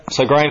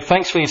So, Graham,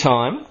 thanks for your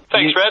time.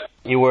 Thanks, Brad.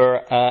 You were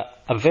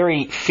a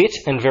very fit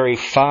and very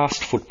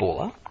fast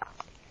footballer.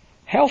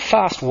 How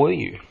fast were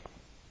you?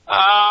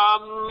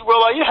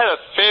 Well, I had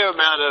a fair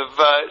amount of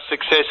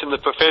success in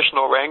the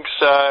professional ranks.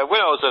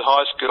 When I was at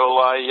high school,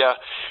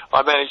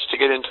 I managed to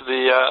get into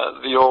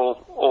the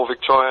all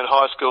Victorian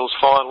High School's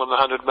final in the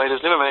 100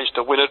 metres. Never managed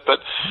to win it, but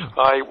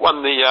I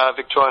won the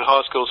Victorian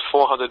High School's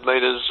 400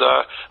 metres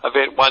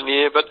event one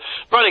year. But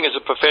running as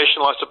a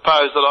professional, I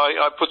suppose that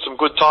I put some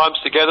good times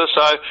together.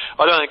 So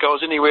I don't think I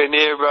was anywhere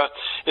near,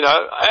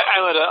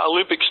 amateur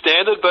Olympic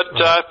standard, but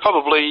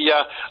probably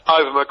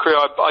over my career,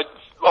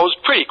 I was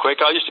pretty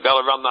quick. I used to be able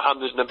to run the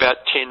 100 in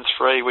about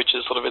 10.3, which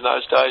is sort of in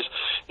those days,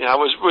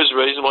 was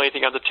reasonable.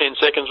 Anything under 10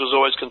 seconds was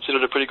always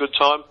considered a pretty good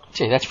time.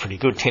 Gee, that's pretty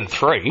good,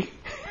 10.3.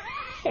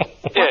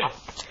 Yeah,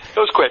 it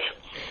was quick.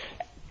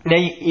 Now,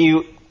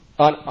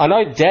 I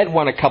know Dad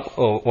won a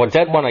couple, or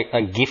Dad won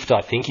a gift, I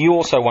think. You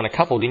also won a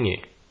couple, didn't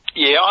you?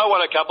 Yeah, I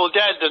won a couple.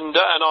 Dad and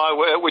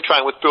I we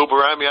trained with Bill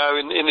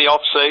Borromeo in the off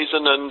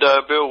season, and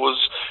Bill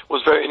was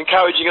very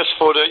encouraging us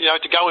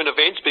to go in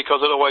events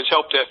because it always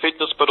helped our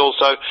fitness, but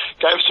also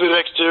gave us a bit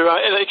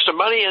of extra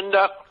money. And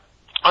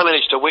I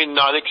managed to win.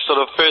 I think sort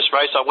of first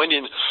race I went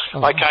in,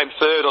 I came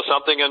third or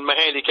something, and my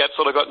handicap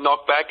sort of got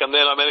knocked back, and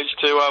then I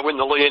managed to win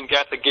the Leon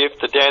Gather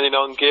gift, the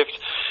Dandenong gift,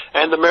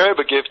 and the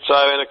Maribor gift. So,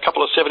 and a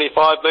couple of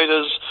 75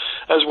 metres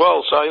as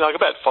well. So,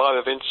 about 5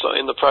 events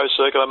in the pro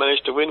circuit I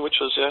managed to win, which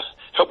was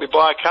helped me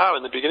buy a car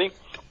in the beginning.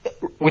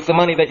 With the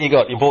money that you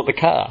got, you bought the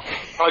car?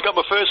 I got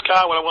my first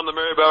car when I won the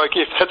Maribor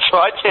gift. That's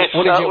right. Yes.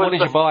 What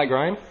did you buy,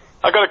 Graham?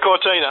 I got a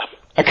Cortina.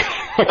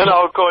 An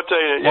old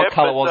Cortina. What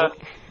colour was it?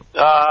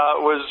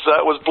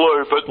 Was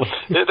blue, but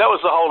that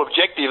was the whole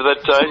objective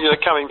that,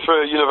 coming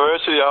through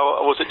university,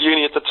 I was at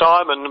uni at the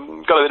time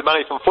and got a bit of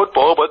money from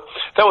football, but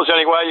that was the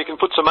only way you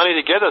can put some money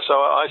together, so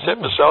I set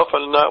myself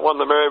and won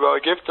the Maribor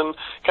gift and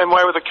came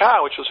away with a car,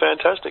 which was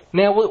fantastic.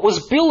 Now,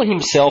 was Bill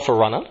himself a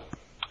runner?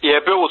 Yeah,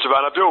 Bill was a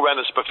runner. Bill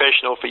ran as a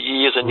professional for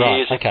years and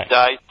years okay. every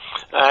day.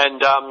 And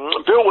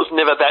Bill was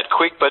never that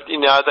quick, but,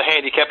 the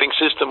handicapping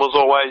system was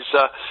always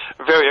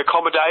very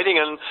accommodating,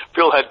 and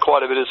Bill had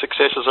quite a bit of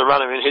success as a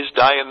runner in his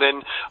day. And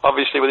then,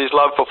 obviously, with his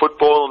love for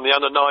football and the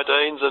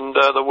under-19s and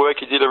the work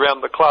he did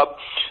around the club,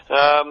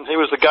 he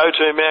was the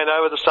go-to man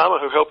over the summer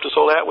who helped us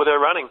all out with our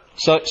running.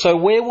 So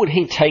where would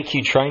he take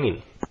you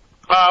training?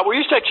 We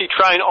used to actually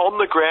train on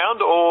the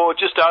ground or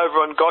just over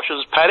on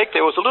Gosh's paddock.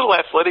 There was a little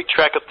athletic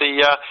track at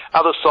the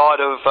other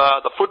side of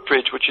the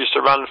footbridge, which used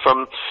to run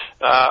from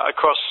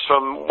across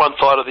from one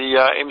side of the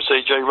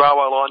MCG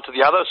railway line to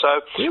the other. So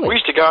really? We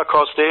used to go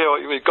across there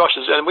with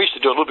Gosh's, and we used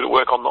to do a little bit of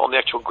work on the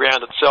actual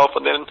ground itself,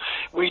 and then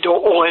we'd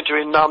all enter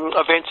in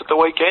events at the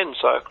weekend.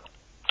 So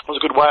it was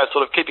a good way of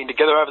sort of keeping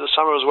together over the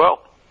summer as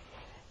well.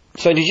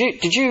 So did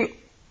you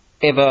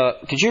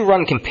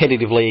run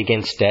competitively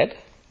against Dad?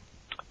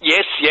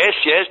 Yes.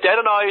 Dad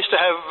and I used to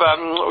have,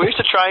 we used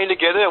to train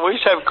together, and we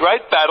used to have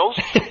great battles.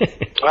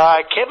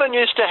 Kevin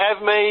used to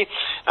have me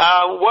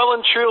well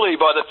and truly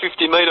by the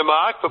 50-metre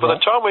mark, but by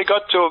the time we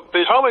got to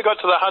the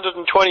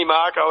 120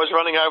 mark, I was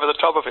running over the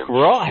top of him.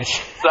 Right.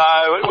 So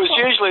it was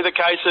usually the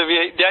case of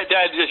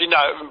Dad, as you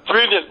know,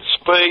 brilliant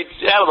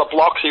speed out of the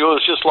blocks. He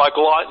was just like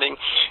lightning,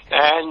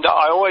 and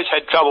I always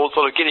had trouble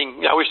sort of getting.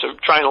 We used to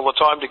train all the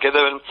time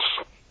together, and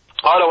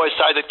I'd always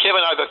say that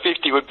Kevin over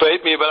 50 would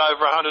beat me, but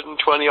over 120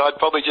 I'd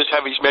probably just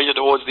have his measure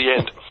towards the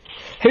end.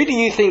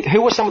 Who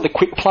were some of the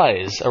quick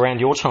players around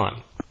your time?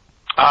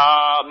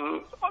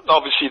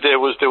 Obviously there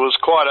was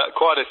quite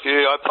a few.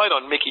 I played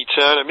on Mickey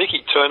Turner.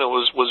 Mickey Turner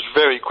was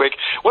very quick.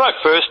 When I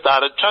first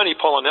started, Tony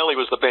Polinelli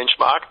was the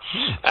benchmark.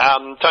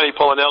 Tony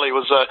Polinelli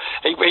was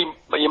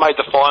he made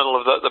the final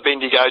of the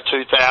Bendigo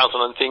 2000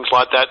 and things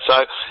like that.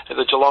 So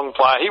the Geelong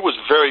player, he was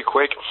very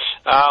quick.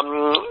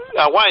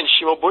 Wayne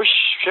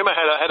Schimmer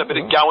had a bit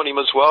of go in him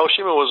as well.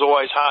 Schimmer was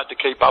always hard to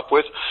keep up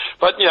with,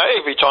 but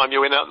every time you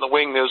went out in the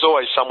wing, there was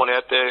always someone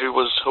out there who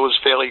was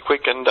fairly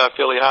quick and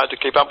fairly hard to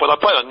keep up with. I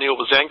played on Neil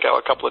Bazanko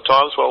a couple of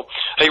times. Well,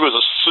 he was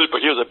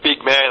a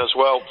big man as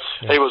well.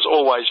 Yeah. He was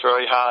always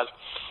very hard.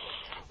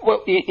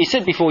 Well, you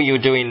said before you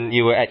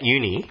were at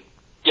uni.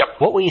 Yep.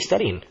 What were you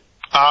studying?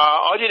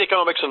 I did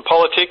economics and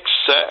politics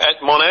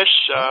at Monash.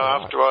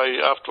 After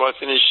I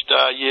finished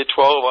year 12,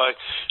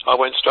 I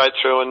went straight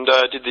through and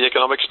did the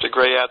economics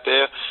degree out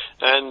there.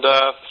 And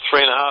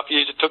 3.5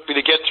 years it took me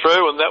to get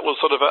through, and that was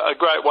sort of a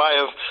great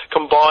way of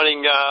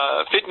combining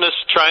fitness,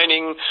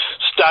 training,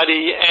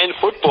 study, and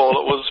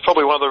football. It was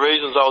probably one of the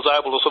reasons I was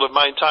able to sort of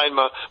maintain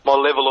my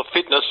level of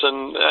fitness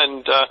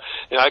and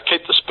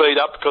keep the speed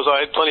up, because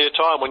I had plenty of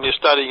time. When you're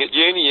studying at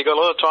uni, you got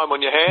a lot of time on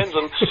your hands,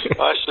 and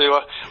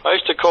I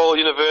used to call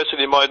university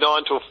my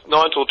 9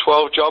 till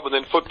 12 job, and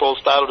then football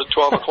started at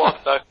 12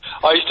 o'clock. So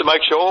I used to make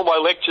sure all my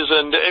lectures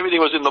and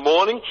everything was in the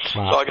morning,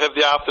 so I could have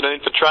the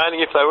afternoon for training.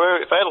 If I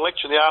had a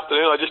lecture in the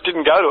afternoon, I just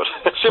didn't go to it.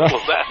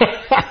 Simple as that.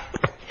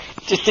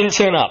 Just didn't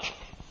turn up.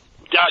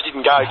 Yeah, I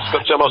didn't go. Just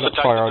got someone else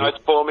to take the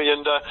notes for me,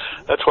 and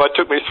that's why it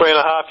took me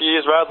 3.5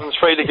 years rather than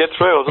 3 to get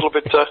through. I was a little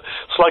bit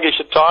sluggish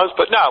at times,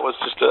 but no, it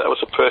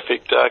was a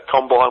perfect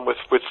combine with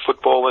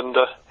football and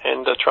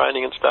and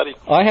training and study.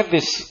 I have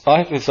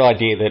this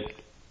idea that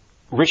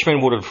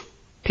Richmond would have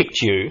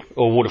picked you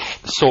or would have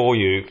saw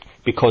you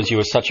because you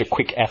were such a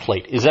quick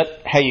athlete. Is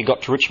that how you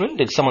got to Richmond?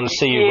 Did someone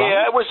see you run?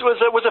 Yeah, it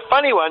was a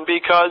funny one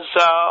because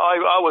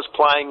I was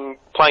playing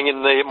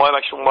in my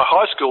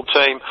high school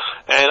team,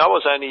 and I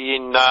was only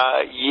in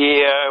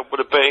would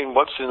have been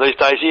what's in these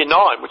days year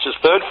 9, which is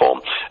third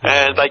form,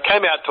 and they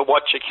came out to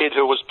watch a kid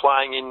who was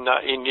playing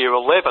in year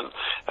 11,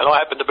 and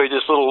I happened to be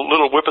this little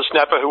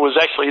whippersnapper who was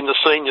actually in the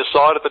senior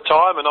side at the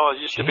time, and I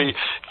used to be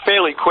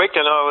fairly quick,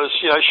 and I was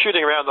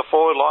shooting around the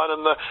forward line,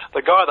 and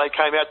the guy they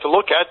came out to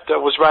look at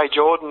was Ray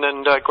Jordan,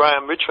 and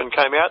Graham Richmond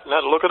came out and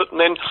had a look at it, and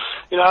then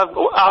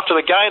after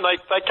the game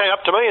they came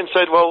up to me and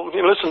said, well,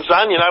 listen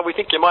son, we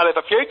think you might have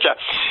a future.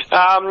 So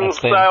I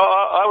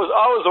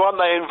was the one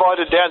they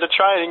invited down to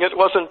training. It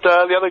wasn't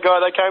the other guy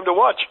they came to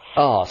watch.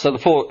 Oh, so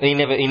he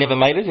never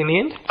made it in the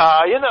end?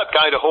 He ended up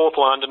going to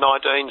Hawthorn under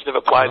 19s. Never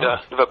played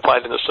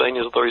in the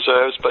seniors or the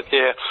reserves. But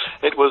yeah,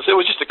 it was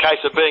just a case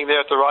of being there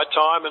at the right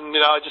time, and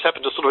I just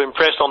happened to sort of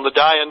impress on the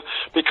day. And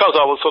because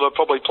I was sort of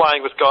probably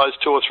playing with guys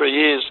 2 or 3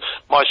 years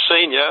my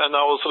senior, and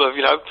I was sort of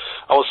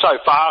I was so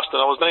fast,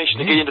 and I was managing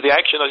to get into the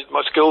action.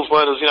 My skills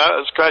weren't as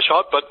crash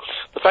hot, but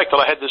the fact that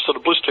I had this sort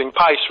of blistering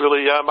pace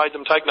really made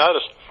them take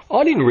notice.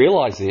 I didn't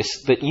realise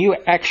that you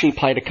actually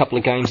played a couple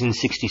of games in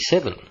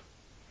 67.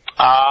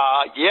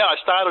 Yeah, I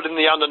started in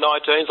the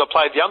under-19s. I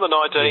played the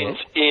under-19s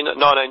in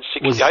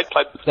 1968.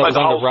 Played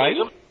the whole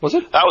season. Was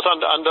it? That was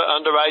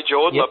under Ray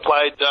Jordan. Yep.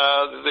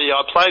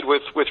 I played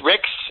with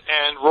Rex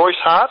and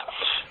Royce Hart,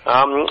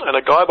 and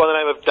a guy by the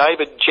name of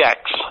David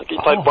Jacks. He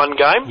played one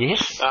game.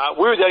 Yes.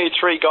 We were the only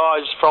 3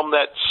 guys from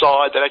that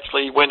side that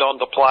actually went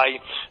on to play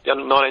the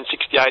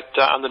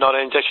 1968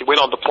 under-19s. Actually went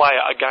on to play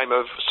a game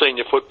of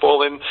senior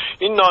football. And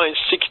in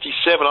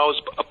 1967, I was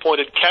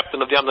appointed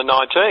captain of the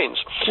under-19s,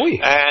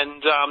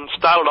 and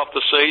started off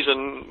the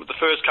season with the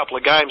first couple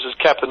of games as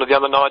captain of the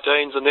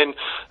under-19s, and then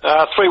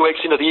 3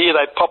 weeks into the year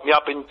they popped me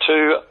up into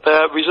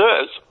the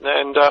reserves,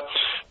 and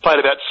played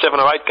about 7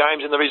 or 8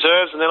 games in the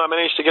reserves, and then I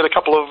managed to get a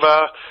couple of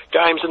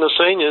games in the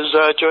seniors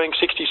during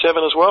 67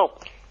 as well.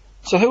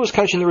 So who was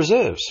coaching the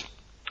reserves?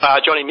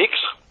 Johnny Nix.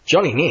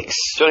 Johnny Nix.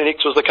 Johnny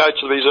Nix was the coach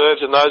of the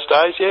reserves in those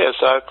days, yeah.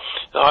 So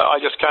I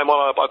just came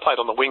on. I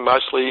played on the wing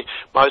mostly.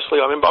 I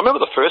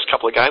remember the first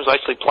couple of games I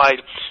actually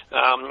played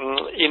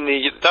in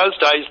those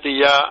days.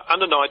 The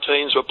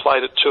under-19s were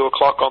played at 2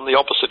 o'clock on the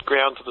opposite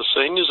ground to the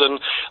seniors,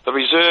 and the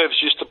reserves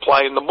used to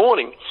play in the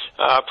morning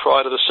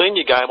prior to the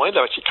senior game. I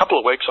ended up actually a couple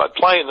of weeks I'd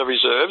play in the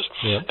reserves,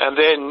 and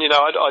then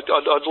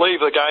I'd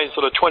leave the game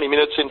sort of 20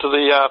 minutes into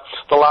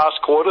the last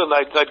quarter, and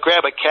they'd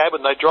grab a cab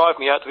and they'd drive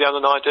me out to the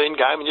under-19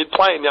 game, and you'd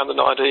play in the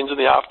under-19s in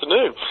the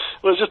afternoon.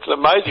 It was just an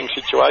amazing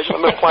situation.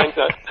 I remember playing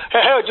that.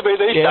 How would you be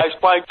these days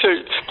playing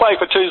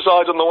for 2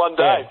 sides on the one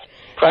day? Yeah.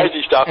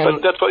 Crazy stuff,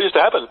 but that's what used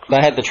to happen. They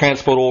had the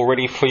transport all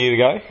ready for you to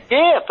go?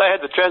 Yeah, they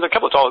had the transport. A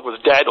couple of times it was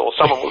Dad or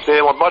someone was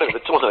there. It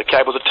wasn't a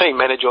cab, it was a team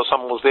manager or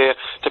someone was there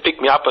to pick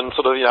me up, and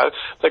sort of,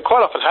 they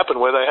quite often happen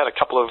where they had a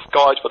couple of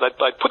guys, but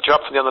they'd put you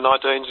up for the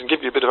under-19s and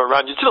give you a bit of a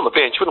run. You'd sit on the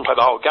bench, you wouldn't play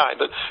the whole game,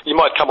 but you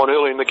might come on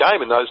early in the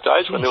game in those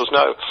days when there was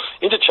no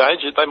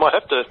interchange. They might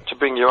have to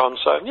bring you on.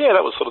 So, yeah,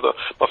 that was sort of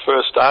my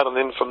first start, and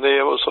then from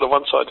there it was sort of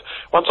once I'd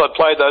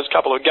played those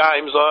couple of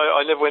games,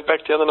 I never went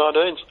back to the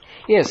under-19s.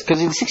 Yes,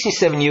 because in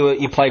 67 you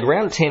played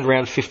round 10,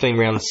 round 15,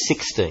 round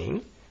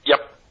 16. Yep.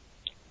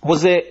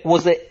 Was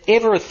there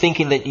ever a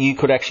thinking that you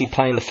could actually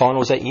play in the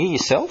finals that year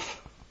yourself?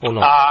 Or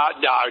not?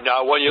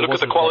 No. When you look at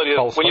the quality of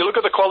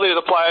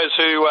the players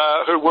who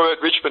were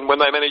at Richmond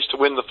when they managed to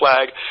win the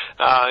flag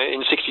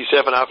in 67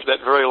 after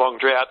that very long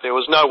drought, there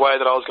was no way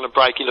that I was going to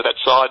break into that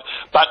side.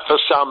 But for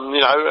some,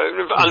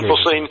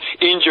 unforeseen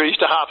injuries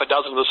to half a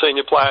dozen of the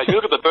senior players, you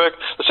look at the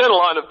centre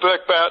line of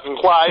Burke, Barrett and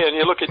Clay, and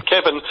you look at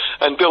Kevin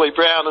and Billy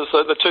Brown as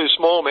the 2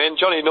 small men.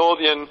 Johnny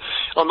Northian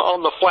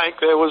on the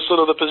flank. There was sort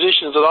of the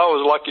positions that I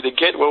was lucky to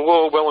get were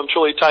well and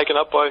truly taken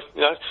up by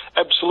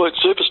absolute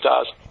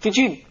superstars. Did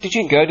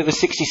you go to the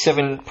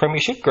 67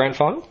 Premiership Grand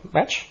Final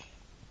match?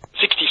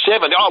 67.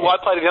 Well,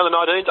 I played in the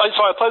under-19s.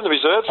 I played in the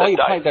reserves that day.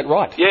 You played that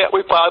right. Yeah,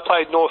 we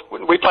played North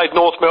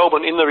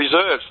Melbourne in the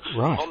reserves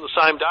on the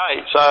same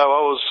day. So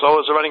I was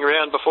running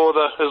around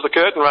as the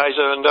curtain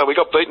raiser, and we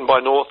got beaten by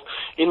North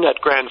in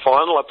that grand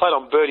final. I played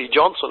on Bertie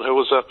Johnson, who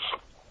was a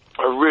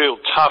real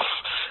tough,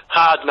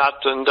 hard nut,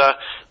 and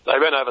they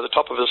ran over the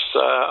top of us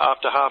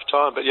after half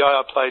time. But yeah,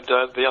 I played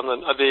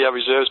the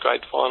reserves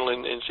grade final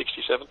in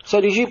 67.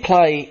 So did you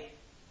play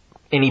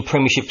any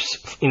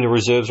premierships in the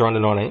reserves or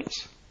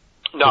under-19s?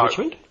 No.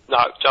 Richmond?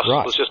 No,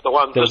 it was just the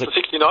one. Just the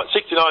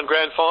 69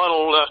 grand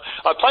final.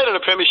 I played in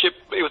a premiership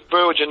with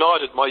Burwood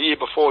United my year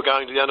before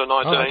going to the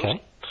under-19s. Oh, okay.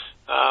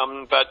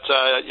 But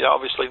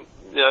obviously,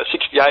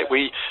 68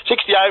 we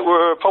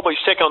were probably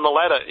second on the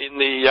ladder in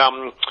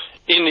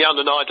the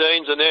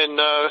under-19s, and then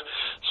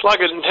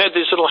Sluggard had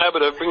this little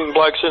habit of bringing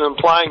blokes in and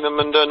playing them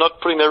and not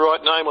putting their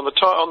right name on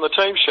the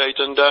team sheet,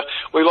 and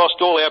we lost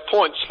all our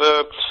points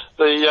for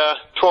the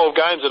 12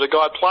 games that a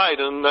guy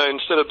played, and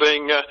instead of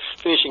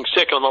finishing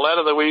second on the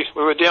ladder, that we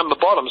were down the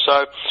bottom.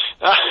 So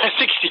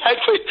 68,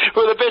 we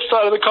were the best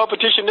side of the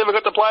competition, never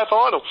got to play a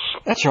final.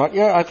 That's right.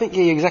 Yeah, I think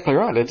you're exactly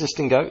right. It just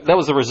didn't go. That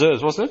was the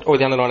reserves, wasn't it,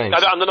 or the under-19s? No,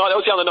 that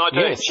was the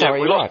under-19s. Yeah,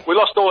 sorry, we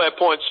lost all our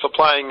points for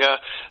playing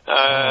a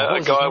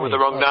guy with the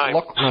wrong name.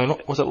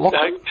 Was it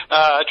Lachlan?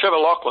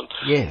 Trevor Lachlan.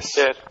 Yes.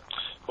 Yeah.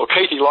 Or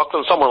Keithy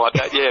Lachlan, someone like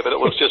that, yeah, but it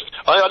was just,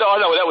 I know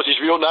that was his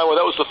real name, or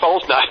that was the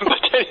false name,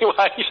 but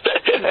anyway.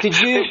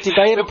 Did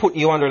they ever put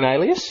you under an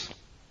alias?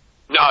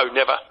 No,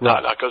 never. Right.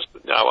 No, because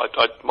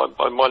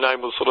my name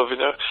was sort of,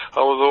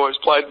 I was always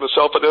played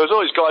myself, but there was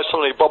always guys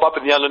suddenly bob up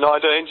in the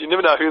under-19s, you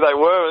never know who they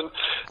were, and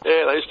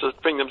yeah, they used to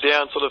bring them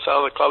down sort of so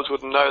other clubs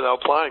wouldn't know they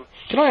were playing.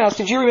 Can I ask,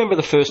 did you remember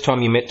the first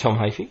time you met Tom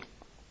Hafey?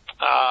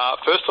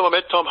 First time I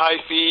met Tom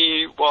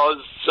Hafey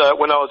was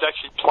when I was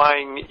actually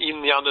playing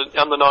in the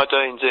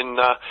under-19s in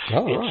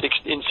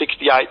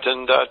 68,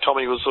 and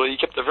Tommy he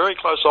kept a very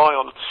close eye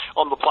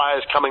on the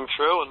players coming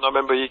through, and I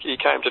remember he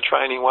came to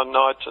training one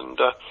night and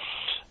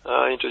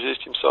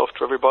introduced himself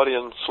to everybody,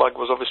 and Slug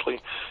was obviously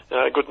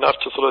good enough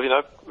to sort of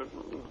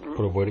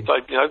put a word in.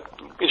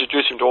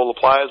 Introduce him to all the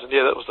players, and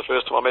yeah, that was the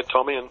first time I met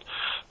Tommy, and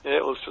yeah,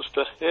 it was just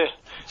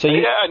So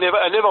a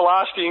never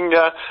lasting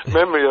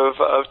memory of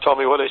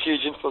Tommy. What a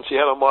huge influence he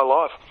had on my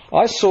life.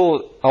 I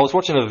was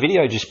watching a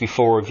video just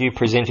before of you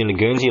presenting to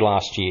Guernsey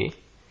last year,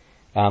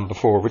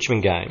 before a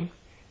Richmond game,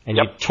 and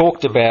you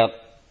talked about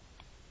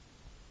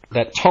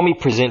that Tommy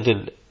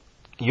presented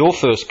your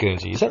first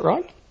Guernsey. Is that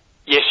right?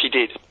 Yes, he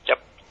did. Yep.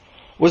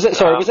 Was that,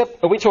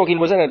 are we talking,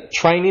 was that a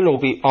training or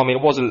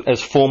it wasn't as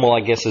formal,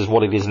 I guess, as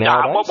what it is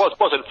nowadays? No, it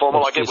wasn't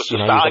formal. I guess it was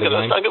the start.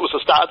 I think it was the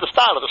start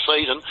of the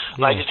season.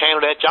 Yeah. They just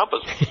handed out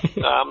jumpers.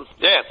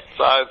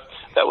 So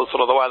that was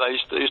sort of the way they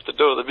used to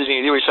do it at the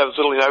beginning of the year. We used to have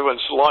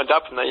everyone lined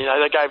up and they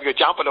gave you a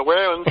jumper to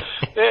wear, and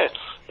yeah,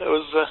 it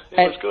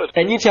was good.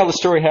 And you tell the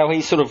story how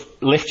he sort of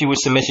left you with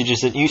some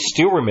messages that you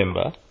still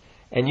remember,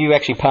 and you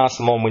actually passed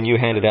them on when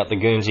you handed out the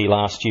Guernsey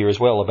last year as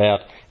well,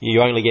 about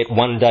you only get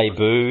one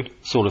debut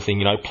sort of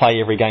thing,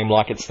 play every game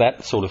like it's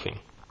that sort of thing.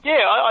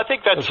 Yeah, I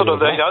think that's sort of,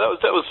 you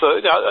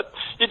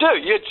do.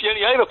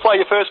 You only play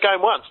your first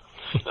game once.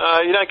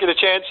 You don't get a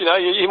chance,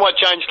 you might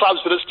change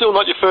clubs, but it's still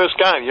not your first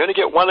game. You only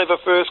get one ever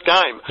first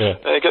game. Yeah.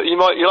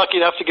 You're lucky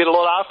enough to get a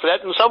lot after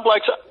that, and some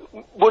blokes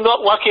were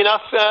not lucky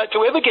enough to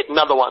ever get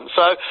another one.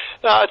 So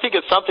I think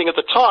it's something at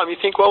the time you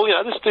think, well,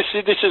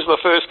 this is my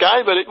first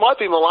game, but it might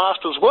be my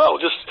last as well.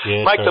 Just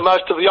make the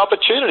most of the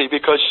opportunity,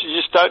 because you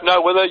just don't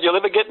know whether you'll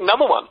ever get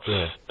another one.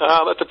 Yeah.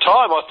 At the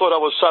time, I thought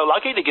I was so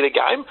lucky to get a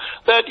game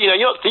that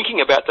you're not thinking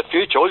about the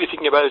future. All you're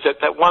thinking about is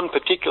that one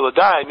particular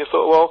day, and you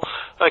thought, well,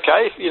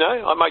 okay,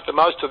 I make the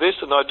most of this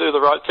and I do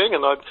the right thing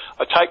and I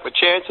take my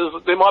chances.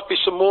 There might be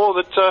some more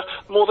that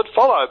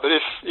follow, but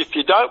if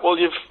you don't, well,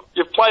 you've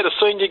played a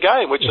senior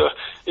game, which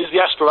is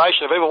the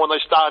aspiration of everyone when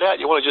they start out.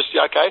 You want to just,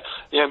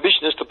 the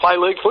ambition is to play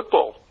league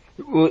football.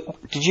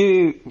 Did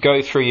you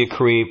go through your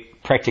career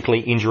practically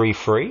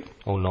injury-free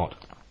or not?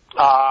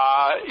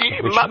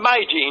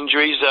 Major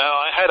injuries.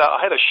 I had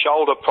a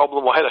shoulder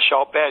problem. I had a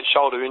bad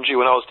shoulder injury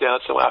when I was down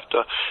at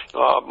after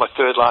my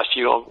third last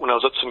year when I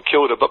was at St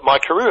Kilda. But my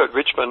career at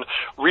Richmond,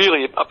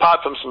 really,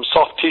 apart from some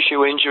soft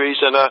tissue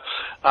injuries and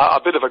a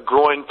bit of a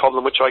groin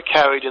problem which I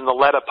carried in the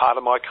latter part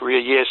of my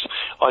career, yes,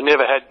 I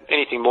never had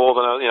anything more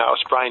than a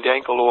sprained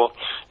ankle or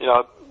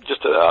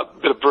just a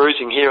bit of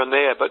bruising here and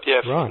there, but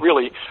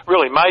really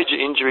major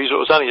injuries.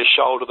 It was only a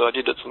shoulder that I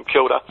did at St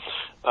Kilda.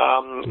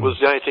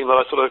 Was the only thing that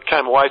I sort of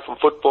came away from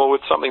football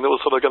with, something that was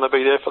sort of going to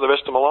be there for the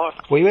rest of my life.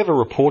 Were you ever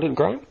reported,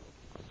 Graham?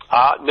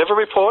 Never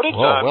reported.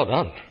 Oh, well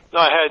done.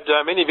 I had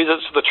many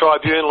visits to the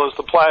tribunal as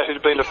the player who'd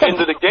been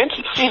offended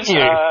against. Did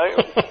you?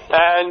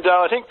 And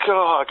I think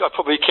I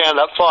probably counted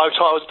up 5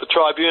 times at the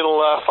tribunal.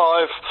 5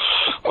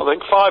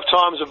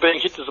 times of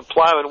being hit as a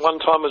player and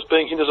 1 time as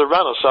being hit as a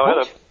runner. So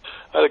I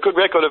had a good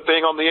record of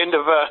being on the end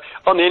of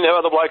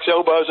other blokes'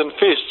 elbows and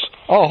fists.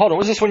 Oh, hold on.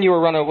 Was this when you were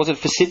a runner? Was it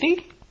for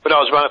Sydney? When I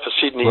was running for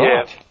Sydney,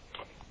 right. Yeah.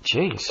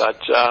 Jeez.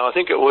 But I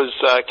think it was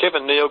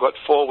Kevin Neal got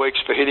 4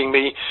 weeks for hitting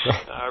me.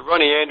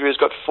 Ronnie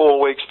Andrews got 4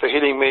 weeks for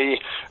hitting me.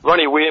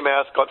 Ronnie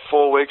Wearmouth got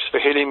 4 weeks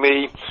for hitting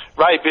me.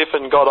 Ray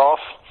Biffin got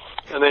off.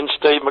 And then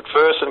Steve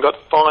McPherson got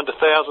fined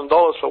 $1,000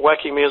 for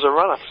whacking me as a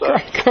runner. So.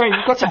 Great,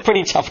 you've got some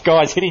pretty tough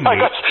guys hitting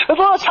you. There's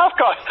a lot of tough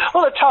guys. A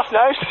lot of tough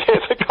names there,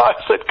 the guys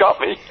that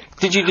got me.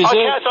 Did you deserve...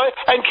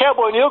 and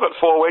Cowboy Neal got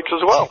 4 weeks as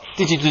well.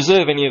 Did you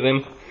deserve any of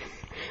them?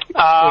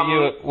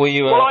 Were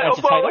you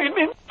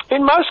agitated?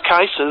 In most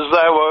cases,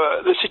 they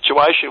were the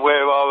situation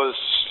where I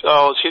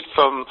was hit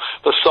from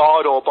the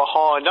side or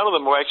behind. None of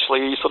them were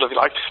actually sort of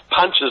like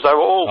punches. They were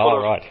all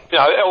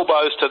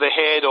elbows to the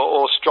head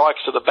or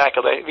strikes to the back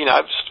of the,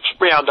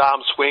 round arm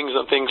swings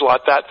and things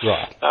like that.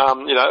 Right.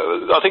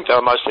 I think they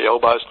were mostly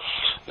elbows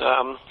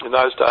in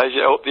those days.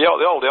 The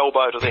old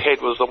elbow to the head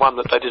was the one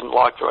that they didn't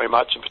like very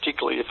much, and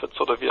particularly if it's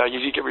sort of,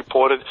 you get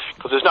reported,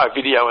 because there's no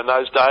video in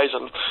those days,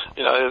 and,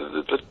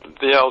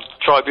 the old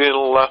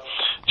tribunal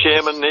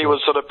chairman, he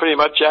was sort of pretty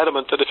much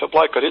adamant that if a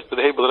bloke got hit with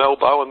the head with an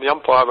elbow and the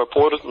umpire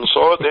reported and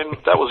saw it, then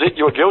that was it,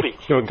 you were guilty.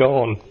 You were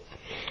gone.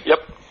 Yep.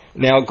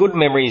 Now, a good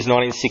memory is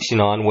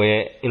 1969,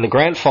 where in the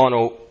grand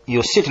final,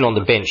 you're sitting on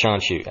the bench,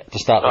 aren't you, to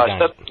start the game?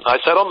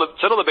 I sat on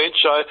the bench.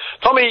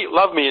 Tommy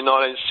loved me in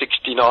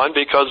 1969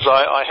 because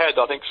I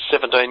had, I think,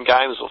 17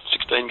 games or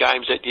 16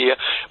 games that year,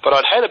 but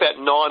I'd had about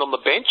 9 on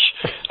the bench,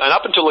 and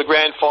up until the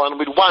grand final,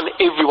 we'd won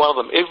every one of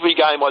them. Every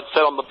game I'd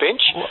sat on the bench,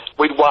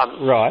 we'd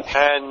won. Right.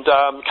 And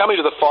coming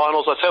to the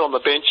finals, I sat on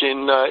the bench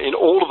in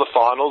all of the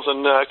finals,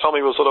 and Tommy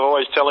was sort of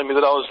always telling me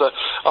that I was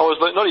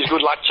not his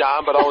good luck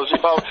charm, but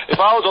if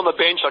I was on the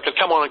bench, I could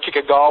come on and kick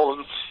a goal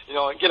and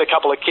get a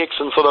couple of kicks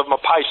and sort of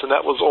my pace, and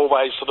that was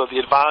always sort of the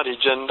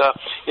advantage. And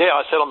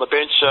I sat on the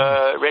bench,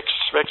 Rex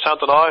Hunt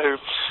and I,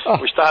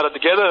 we started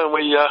together and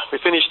we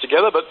finished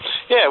together. But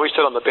we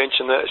sat on the bench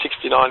in the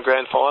 '69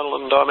 grand final,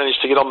 and I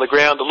managed to get on the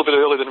ground a little bit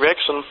earlier than Rex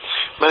and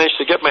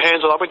managed to get my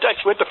hands on. I went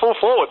to full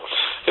forward.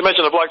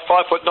 Imagine a bloke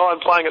 5'9"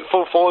 playing at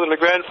full forward in the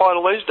grand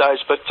final these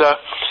days. But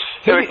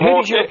who did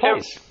you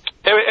replace?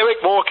 Eric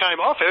Moore came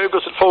off. Eric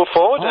was at full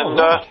forward, and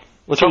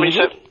Tommy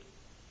said.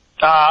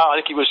 I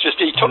think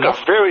he took a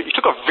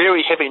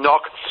very heavy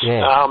knock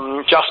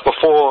just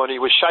before, and he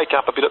was shaken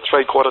up a bit at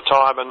 3/4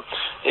 time, and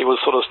he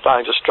was sort of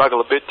starting to struggle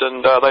a bit,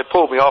 and they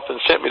pulled me off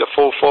and sent me to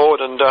full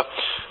forward and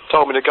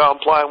told me to go and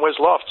play in Wes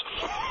Lofts.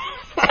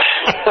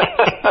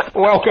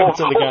 Welcome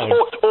to the game.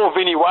 Or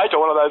Vinnie Waite,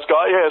 or one of those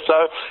guys. It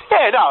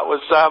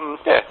was.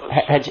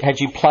 Had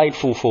you played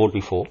full forward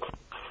before?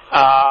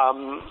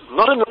 Not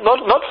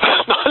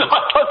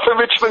for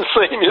Richmond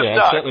seniors. Yeah,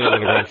 no. Certainly not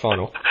in the grand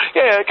final.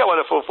 Go on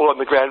a full forward in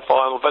the grand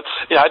final, but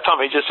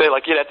Tommy just said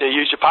get out there,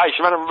 use your pace,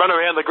 run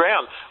around the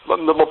ground.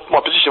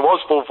 My position was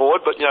full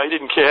forward, but he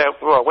didn't care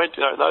where I went.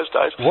 In those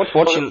days, as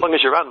long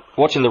as you run.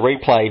 Watching the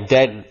replay,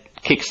 Dad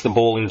kicks the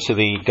ball into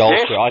the goal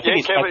square. I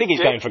think he's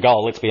going for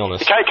goal, let's be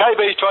honest.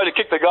 KB's tried to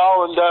kick the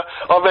goal, and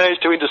I've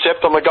managed to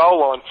intercept on the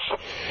goal line.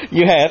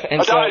 You have? And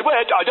I don't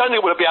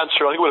think it would have bounced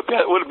through. I think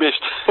it would have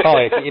missed.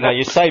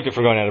 You saved it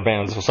from going out of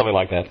bounds or something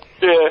like that.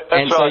 Yeah,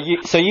 that's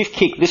right. So you've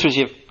kicked,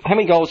 how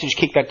many goals did you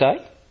kick that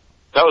day?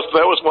 That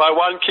was my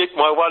one kick,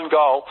 my one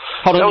goal.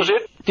 That was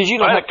it. Did you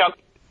not had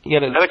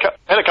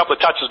a couple of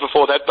touches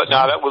before that, but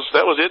no, that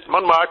was it.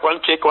 One mark, one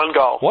kick, one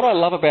goal. What I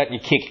love about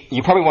your kick,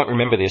 you probably won't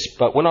remember this,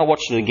 but when I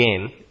watched it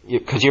again,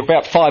 because you're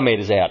about 5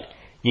 metres out,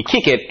 you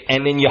kick it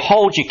and then you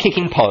hold your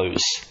kicking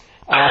pose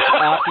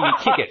after you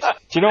kick it.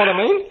 Do you know what I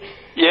mean?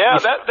 Yeah,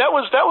 that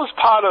was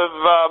part of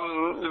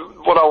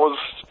what I was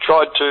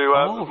tried to.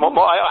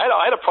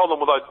 I had a problem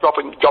with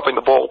dropping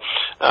the ball.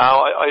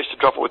 I used to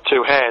drop it with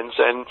 2 hands,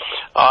 and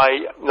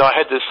I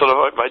had this sort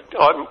of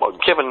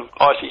Kevin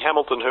Icy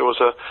Hamilton, who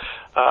was a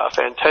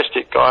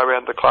fantastic guy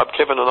around the club.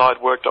 Kevin and I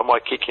had worked on my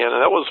kicking,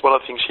 and that was one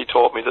of the things he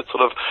taught me. That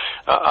sort of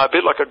a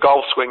bit like a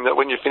golf swing. That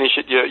when you finish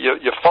it,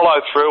 you follow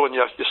through and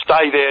you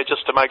stay there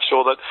just to make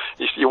sure that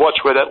you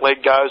watch where that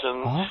leg goes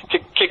and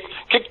kick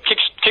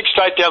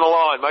straight down the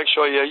line. Make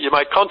sure you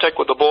make contact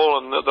with the ball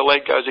and the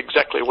leg goes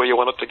exactly where you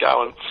want it to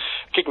go. And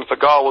kicking for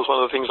goal was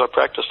one of the things I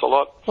practiced a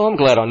lot. Well, I'm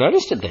glad I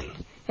noticed it then.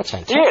 That's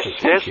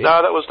fantastic. Yes.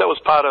 No, that was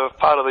part of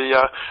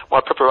my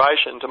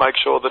preparation to make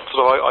sure that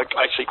I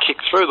actually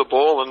kicked through the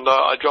ball and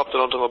I dropped it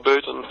onto my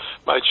boot and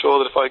made sure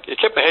that if I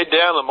kept my head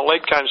down and my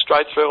leg came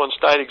straight through and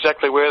stayed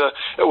exactly where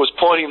it was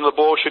pointing, the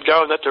ball should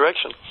go in that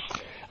direction.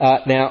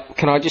 Now,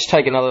 can I just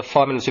take another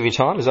 5 minutes of your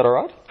time? Is that all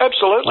right?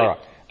 Absolutely. All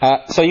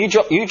right. So you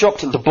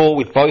dropped the ball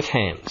with both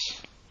hands.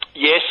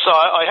 Yes,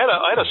 I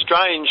had a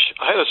strange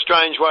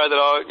way that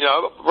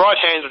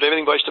right-handed and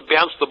everything, but I used to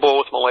bounce the ball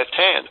with my left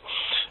hand.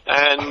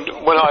 And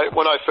when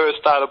I first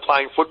started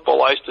playing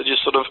football, I used to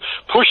just sort of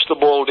push the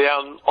ball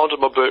down onto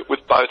my boot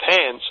with both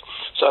hands.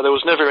 So there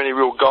was never any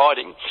real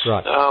guiding.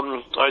 Right.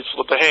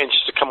 The hands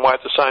used to come away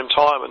at the same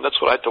time, and that's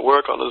what I had to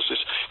work on, is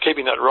just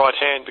keeping that right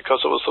hand,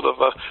 because it was sort of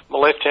my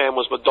left hand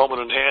was my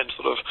dominant hand,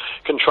 sort of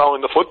controlling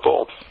the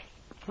football.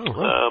 Oh,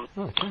 right.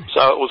 So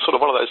it was sort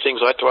of one of those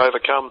things I had to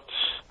overcome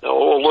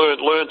or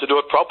learn to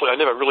do it properly. I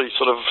never really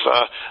sort of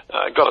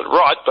got it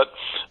right, but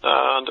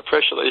under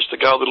pressure they used to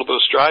go a little bit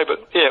astray.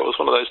 But yeah, it was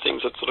one of those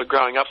things that sort of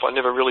growing up I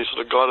never really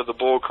sort of guided the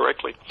ball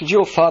correctly. Did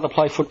your father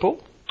play football?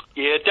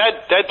 Yeah,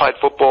 Dad played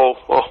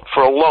football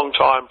for a long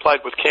time.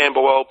 Played with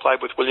Camberwell, played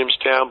with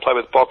Williamstown, played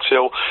with Box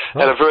Hill.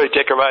 Had a very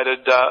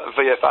decorated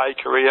VFA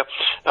career.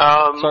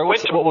 Sorry,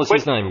 what was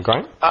his name,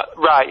 Graham?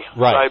 Ray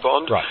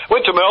Bond. Right.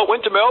 Went to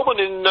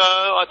Melbourne in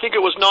I think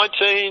it was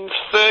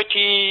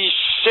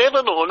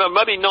 1937 or no,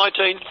 maybe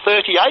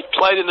 1938.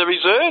 Played in the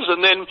reserves, and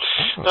then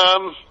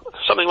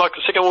something like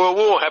the Second World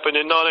War happened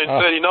in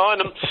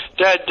 1939, and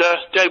Dad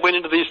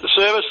went into the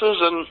services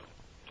and.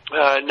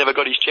 Never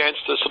got his chance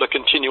to sort of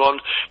continue on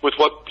with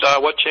what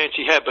chance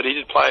he had, but he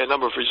did play a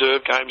number of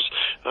reserve games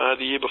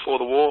the year before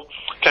the war.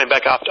 Came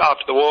back after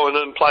the war and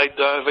then played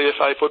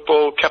VFA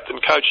football. Captain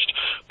coached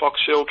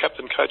Box Hill,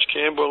 captain coached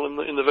Campbell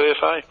in the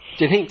VFA.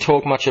 Did he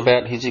talk much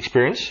about his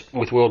experience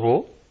with World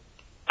War?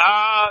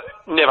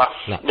 Never.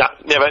 No,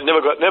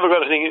 never got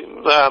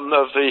anything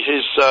of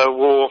his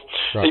war.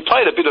 Right. He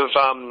played a bit of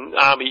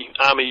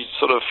army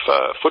sort of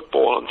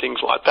football and things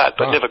like that,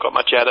 but never got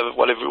much out of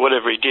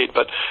whatever he did.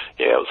 But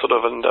yeah, it was sort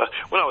of. And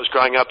when I was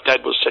growing up,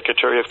 Dad was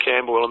secretary of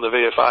Camberwell in the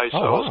VFA,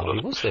 so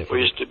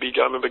we used to be.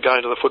 I remember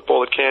going to the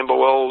football at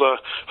Camberwell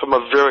from a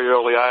very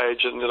early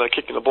age, and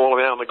kicking the ball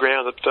around on the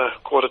ground at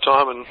quarter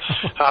time and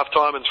half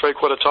time and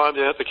 3/4 time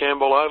down at the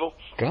Camberwell Oval.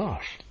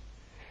 Gosh.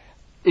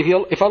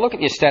 If I look at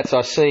your stats,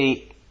 I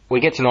see we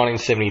get to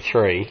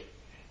 1973,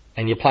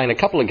 and you're playing a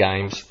couple of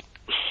games,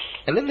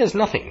 and then there's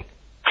nothing.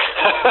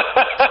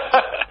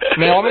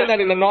 Now, I mean that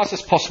in the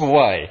nicest possible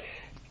way.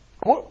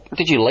 What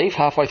did you leave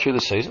halfway through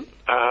the season?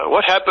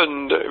 What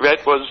happened,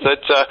 Rhett, was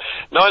that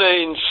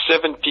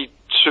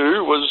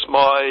 1972 was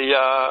my.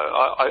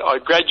 I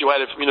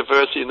graduated from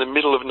university in the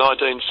middle of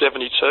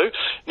 1972.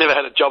 Never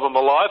had a job in my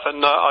life,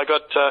 and I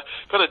got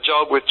a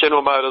job with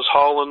General Motors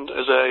Holland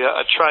as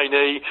a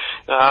trainee,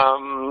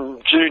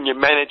 junior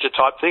manager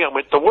type thing. I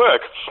went to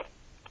work.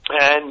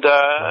 And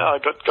I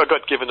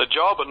got given a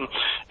job, and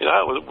it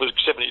was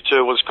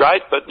 72 was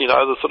great, but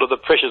the sort of the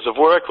pressures of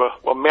work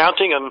were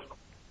mounting, and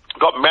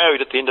got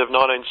married at the end of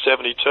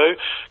 1972.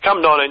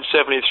 Come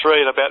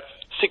 1973, and about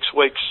 6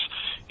 weeks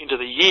into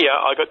the year,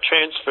 I got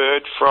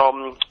transferred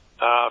from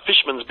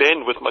Fisherman's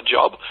Bend with my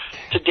job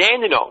to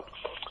Dandenong.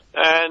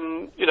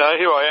 And,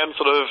 here I am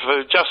sort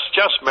of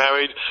just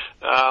married,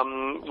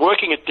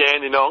 working at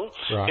Dandenong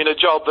in a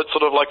job that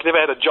sort of like never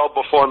had a job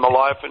before in my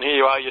life, and here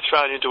you are, you're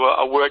thrown into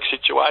a work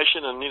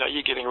situation, and,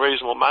 you're getting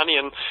reasonable money,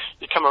 and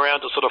you come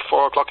around to sort of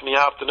 4 o'clock in the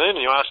afternoon,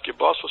 and you ask your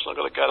boss, listen, I've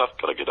got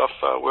to get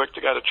off work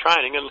to go to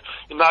training. And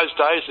in those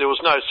days, there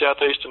was no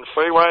Southeastern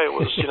Freeway. It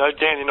was,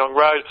 Dandenong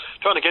Road,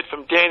 trying to get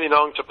from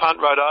Dandenong to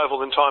Punt Road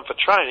Oval in time for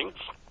training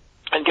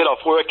and get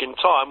off work in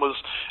time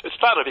it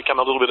started to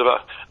become a little bit of a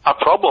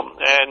problem,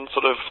 and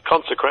sort of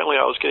consequently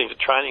I was getting to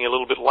training a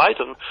little bit late,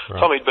 and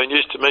Tommy'd been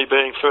used to me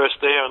being first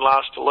there and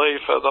last to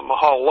leave for my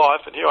whole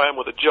life, and here I am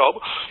with a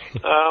job,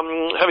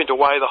 having to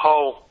weigh the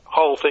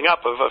whole thing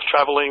up of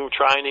travelling,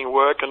 training,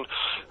 work, and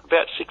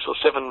about 6 or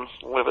 7,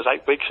 whatever it was,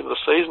 8 weeks into the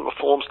season, my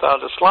form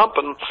started to slump,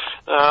 and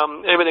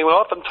everything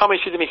went off, and Tommy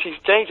said to me, he's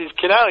kiddo,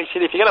 he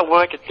said, if you're going to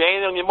work at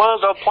Dandenong, you might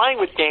as well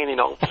playing with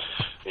Dandenong.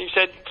 He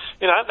said,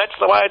 that's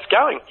the way it's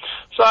going.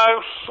 So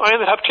I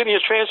ended up getting a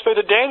transfer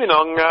to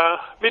Dandenong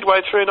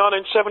midway through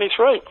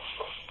 1973.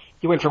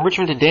 You went from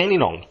Richmond to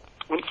Dandenong?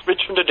 Went from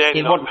Richmond to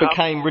Dandenong. In what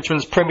became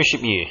Richmond's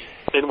premiership year?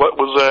 In what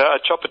was a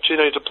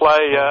opportunity to play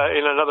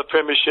in another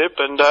premiership,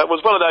 and it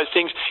was one of those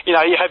things. You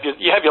have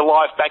your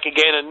life back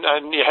again,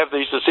 and you have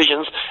these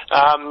decisions.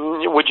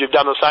 Would you have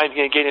done the same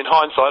thing again in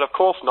hindsight? Of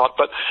course not.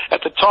 But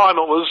at the time,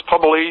 it was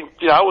probably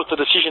it was the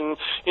decision.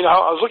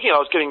 I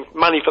was getting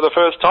money for the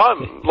first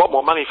time, a lot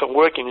more money from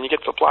working than you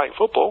get for playing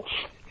football.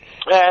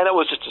 And it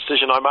was just a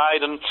decision I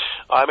made, and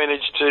I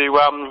managed to,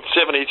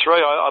 73,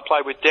 I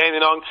played with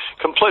Dandenong,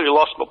 completely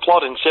lost my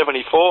plot in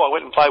 74. I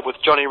went and played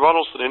with Johnny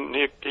Ronaldson, and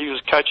he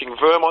was coaching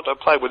Vermont. I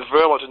played with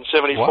Vermont in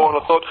 74,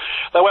 and I thought,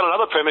 they won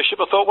another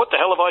premiership. I thought, what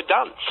the hell have I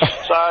done?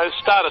 So,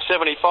 start of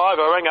 75,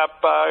 I rang up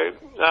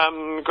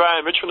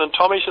Graham Richmond and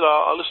Tommy, said,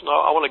 listen,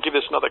 I want to give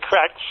this another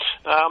crack.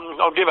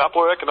 I'll give up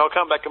work, and I'll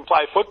come back and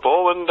play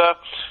football, and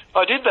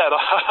I did that.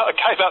 I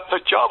gave up the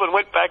job and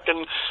went back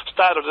and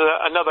started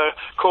another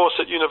course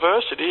at university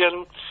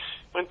and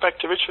went back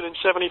to Richmond in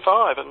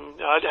 75. And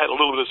I had a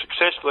little bit of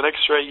success for the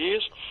next 3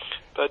 years,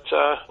 but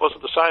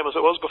wasn't the same as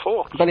it was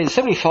before. But in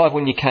 75,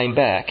 when you came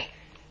back,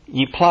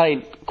 you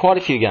played quite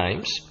a few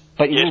games,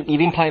 but you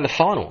didn't play in the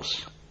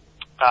finals.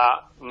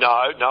 No,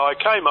 I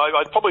came over.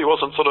 I probably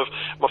wasn't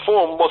my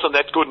form wasn't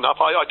that good enough.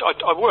 I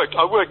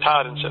worked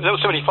hard, and that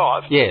was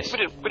 75. Yes.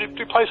 Did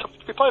we play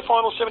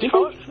finals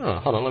 75? Oh,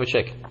 hold on, let me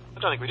check. I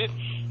don't think we did.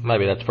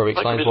 Maybe that probably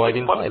explains why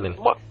you didn't play then.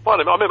 I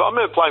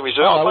remember playing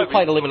reserve. We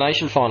played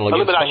elimination final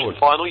against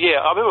Collingwood. Final, yeah.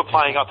 I remember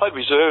playing. I played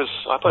reserves.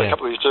 I played a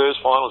couple of reserves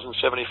finals in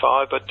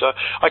 75. But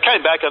I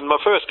came back, and my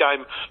first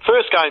game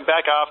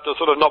back after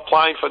sort of not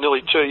playing for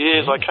nearly 2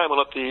 years, I came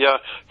on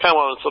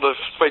sort of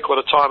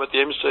 3/4 time at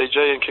the MCG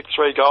and kicked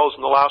 3 goals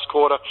in the last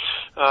quarter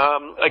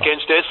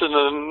against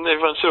Essendon, and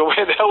everyone said,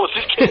 "Where the hell was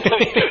this kid?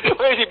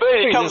 Where's he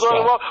been?" He comes on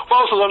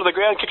whilst I was under the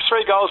ground, kicks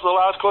 3 goals in the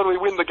last quarter.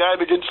 We win the game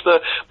against the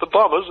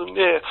Bombers, and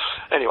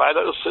Anyway,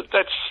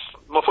 that's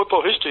my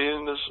football history,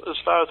 and as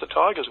far as the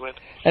Tigers went.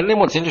 And then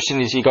what's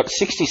interesting is you got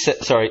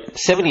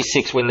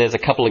 76 when there's a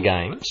couple of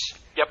games,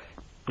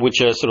 which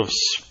are sort of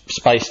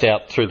spaced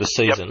out through the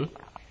season,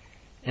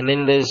 and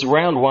then there's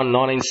round 1,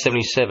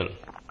 1977.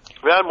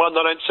 Round 1,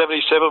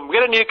 1977. We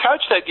had a new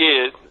coach that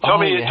year.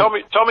 Tommy had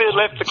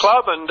left the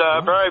club, and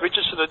Barry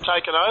Richardson had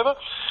taken over.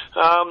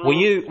 Were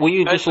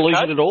you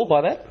disillusioned at all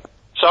by that?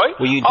 Sorry?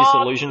 Were you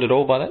disillusioned at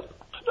all by that?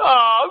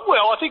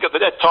 Well, I think at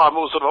that time it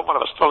was sort of one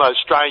of those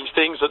strange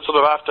things that sort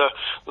of after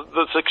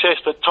the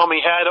success that Tommy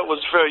had, it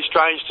was very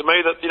strange to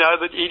me that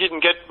that he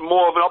didn't get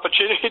more of an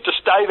opportunity to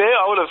stay there.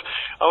 I would have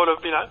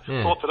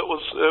thought that it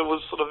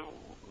was sort of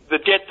the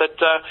debt that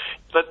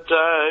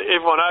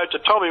everyone owed to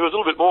Tommy was a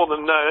little bit more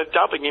than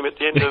dumping him at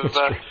the end of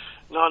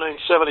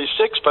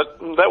 1976, but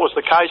that was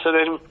the case, and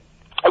then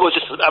it was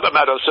just a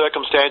matter of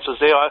circumstances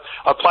there.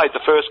 I played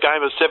the first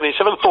game of 77,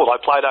 thought I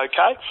played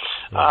okay,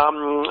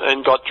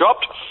 and got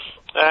dropped.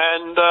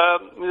 And,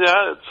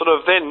 sort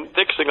of then,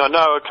 next thing I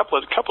know, a couple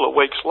of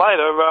weeks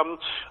later,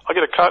 I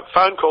get a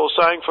phone call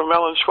saying from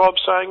Alan Schwab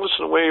saying,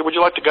 listen, would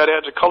you like to go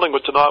down to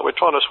Collingwood tonight? We're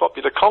trying to swap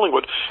you to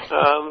Collingwood.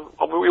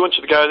 We want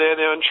you to go down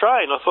there and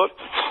train. I thought,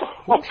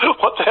 what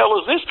the hell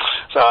is this?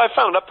 So I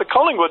phoned up to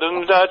Collingwood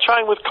and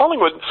trained with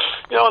Collingwood,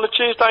 on a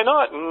Tuesday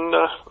night. And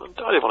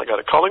I didn't want to go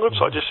to Collingwood,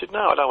 so I just said,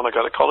 no, I don't want to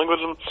go to Collingwood.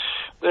 And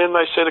then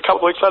they said a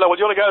couple of weeks later, well,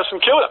 do you want to go to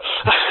St Kilda?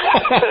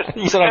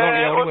 You said I don't want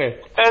to go anywhere.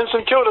 And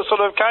St Kilda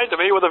sort of came to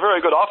me with a very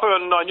good offer,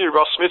 and I knew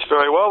Ross Smith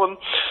very well, and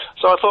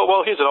so I thought,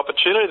 well, here's an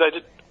opportunity. They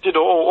did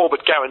all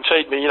but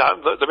guaranteed me,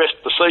 the rest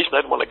of the season.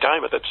 They hadn't won a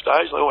game at that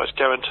stage. They always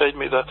guaranteed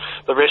me the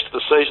rest of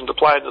the season to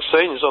play in the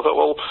seniors. I thought,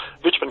 well,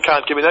 Richmond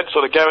can't give me that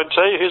sort of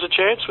guarantee. Here's a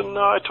chance, and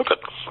I took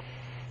it.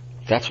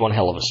 That's one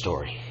hell of a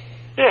story.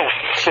 Yeah.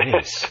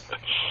 Jeez.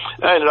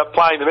 I ended up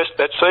playing the rest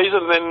of that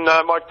season, and then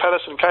Mike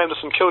Patterson came to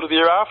St Kilda the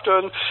year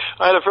after, and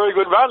I had a very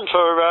good run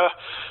for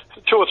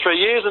 2 or 3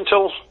 years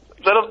until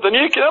the other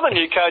new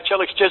coach,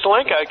 Alex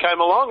Jesaulenko, came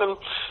along, and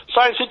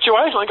same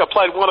situation. I think I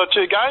played 1 or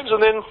 2 games,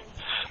 and then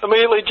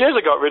immediately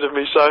Jezza got rid of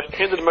me, so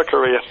ended my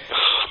career.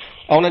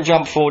 I want to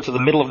jump forward to the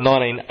middle of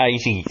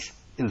 1980s.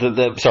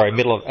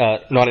 Middle of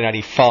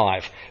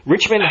 1985.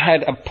 Richmond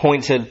had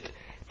appointed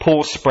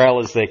Paul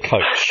Sproul as their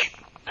coach.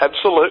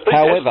 Absolutely.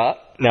 However,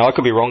 now I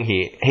could be wrong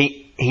here.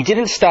 He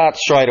didn't start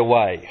straight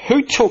away.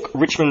 Who took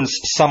Richmond's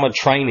summer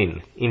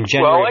training in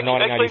January of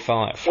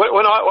 1985?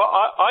 When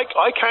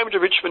I came to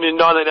Richmond in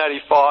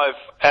 1985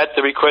 at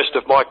the request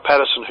of Mike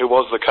Patterson, who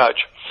was the coach.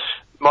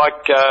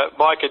 Mike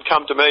had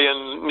come to me,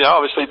 and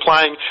obviously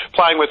playing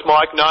with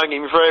Mike, knowing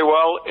him very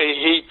well,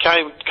 he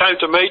came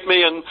to meet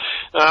me, and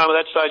at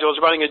that stage I was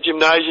running a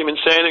gymnasium in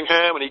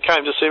Sandringham, and he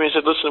came to see me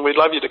and said, listen, we'd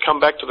love you to come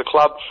back to the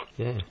club,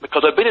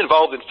 because I'd been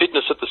involved in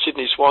fitness at the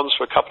Sydney Swans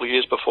for a couple of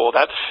years before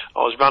that.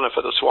 I was running for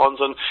the Swans,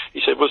 and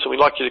he said, listen,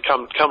 we'd like you to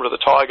come to the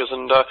Tigers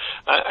and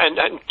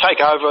take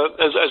over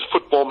as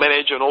football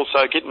manager, and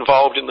also get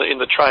involved in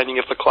the training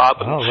of the club,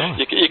 and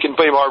you can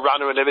be my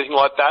runner and everything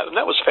like that. And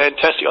that was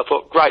fantastic. I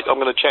thought, great, I'm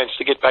going to chance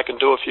to get back and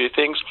do a few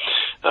things.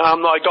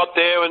 I got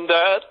there, and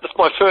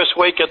my first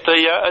week at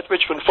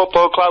Richmond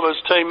Football Club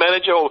as team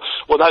manager, or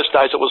those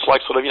days it was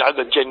like sort of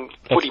the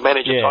footy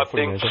manager type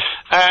thing. Manager.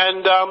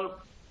 And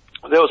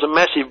there was a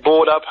massive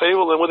board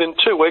upheaval, and within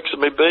 2 weeks of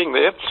me being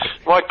there,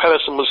 Mike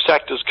Patterson was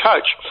sacked as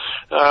coach.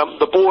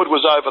 The board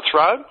was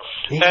overthrown,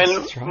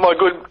 and my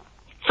good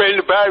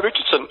friend Barry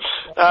Richardson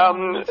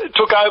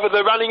took over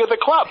the running of the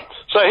club.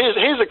 So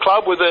here's a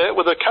club with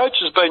a coach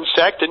has been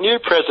sacked, a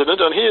new president,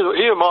 and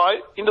here am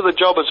I into the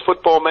job as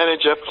football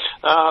manager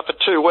for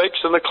 2 weeks,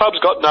 and the club's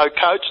got no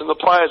coach, and the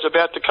players are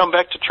about to come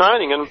back to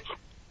training, and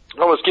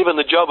I was given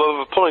the job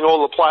of pulling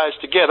all the players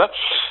together.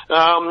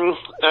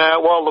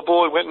 While the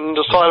board went and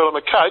decided on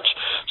a coach,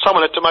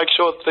 someone had to make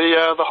sure that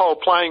the whole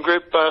playing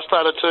group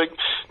started to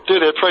do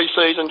their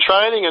pre-season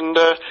training and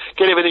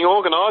get everything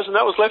organised, and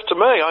that was left to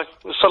me. I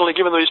was suddenly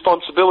given the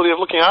responsibility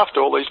of looking after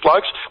all these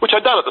blokes, which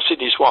I'd done at the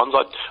Sydney Swans.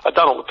 I'd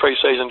done all the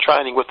pre-season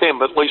training with them,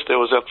 but at least there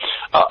was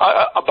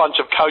a bunch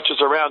of coaches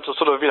around to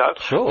sort of,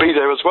 be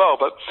there as well.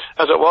 But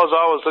as it was,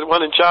 I was the one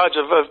in charge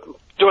of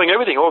doing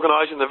everything,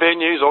 organising the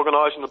venues,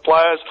 organising the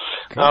players,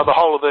 the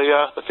whole of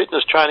the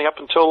fitness training up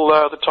until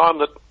the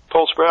time that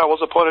Paul Sproul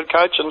was appointed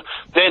coach, and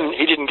then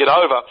he didn't get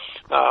over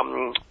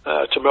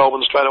to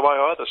Melbourne straight away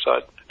either,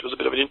 so it was a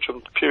bit of an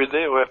interim period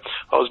there where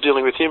I was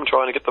dealing with him,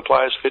 trying to get the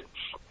players fit.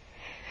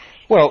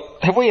 Well,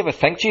 have we ever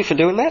thanked you for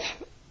doing that?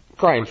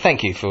 Graham,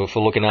 thank you for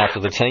looking after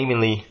the team in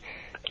the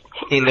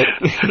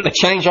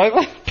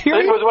changeover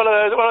period? It was one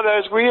of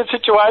those weird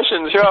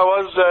situations. Here I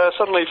was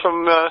suddenly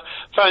from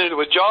thrown into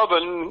a job,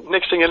 and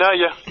next thing you know,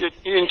 you're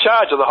in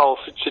charge of the whole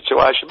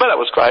situation. But that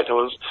was great. It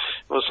was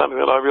something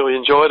that I really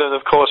enjoyed. And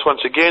of course,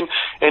 once again,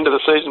 end of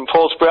the season,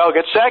 Paul Sproul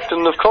gets sacked,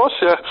 and of course,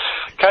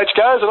 coach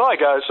goes and I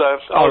go. So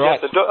I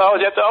was out the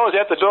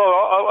door.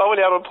 I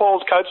went out on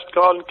Paul's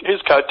his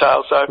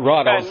coattails. So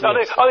right. I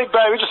think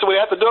Barry Richardson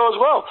went out the door as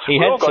well.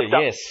 He had to.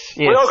 Yes.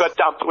 We all got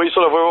dumped. We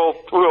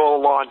were all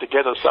aligned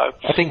together. So.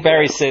 I think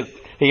Barry said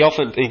he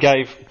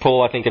gave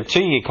Paul, I think, a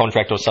 2-year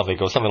contract or something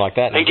like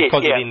that. And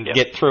because he didn't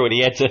get through it, he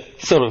had to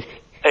sort of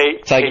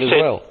take it as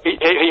well.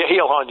 He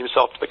aligned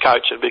himself to the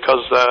coach, and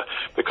because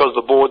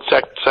the board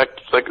sacked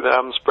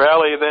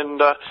Sprowley, then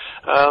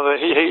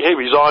he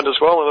resigned as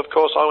well. And of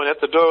course, I went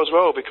out the door as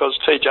well because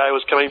TJ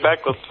was coming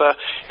back with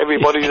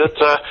everybody that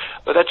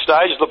at that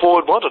stage the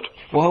board wanted.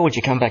 Why would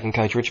you come back and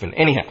coach Richmond?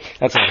 Anyhow,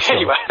 that's another story.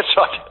 Anyway, that's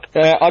right.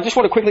 I just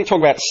want to quickly talk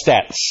about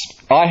stats.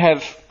 I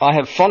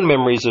have fond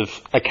memories of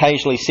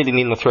occasionally sitting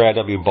in the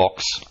 3AW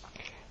box,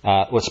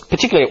 was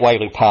particularly at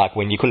Waverley Park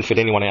when you couldn't fit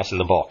anyone else in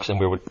the box and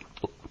we were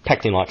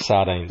packed in like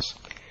sardines.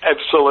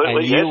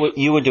 Absolutely, and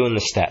you were doing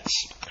the stats.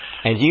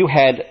 And you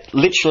had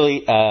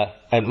literally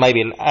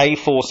maybe an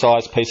A4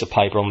 size piece of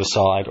paper on the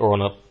side or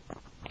on a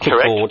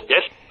clipboard. Correct,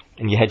 yes.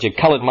 And you had your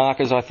coloured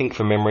markers, I think,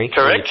 from memory.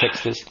 Correct. Your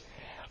texters.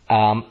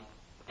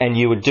 and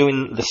you were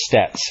doing the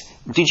stats.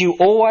 Did you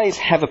always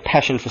have a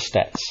passion for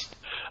stats?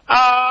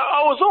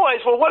 I was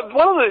always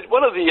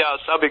one of the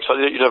subjects I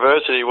did at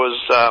university was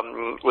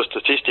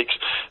statistics,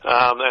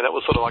 and it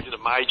was sort of like a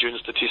major in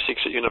statistics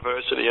at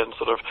university, and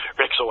sort of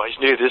Rex always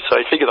knew this, so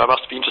he figured I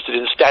must be interested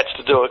in stats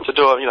to do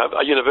a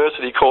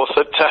university course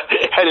that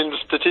had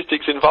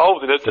statistics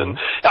involved in it. And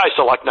I used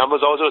to like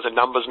numbers. I was always a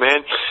numbers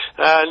man.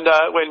 And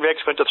when Rex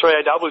went to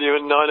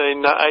 3AW in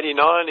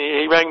 1989,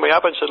 he rang me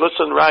up and said,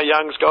 "Listen, Ray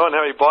Young's gone,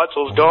 Harry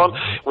Beitzel's gone.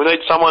 We need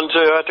someone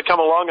to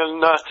come along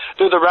and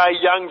do the Ray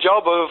Young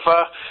job of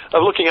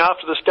looking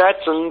after the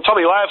stats, and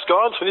Tommy Lav's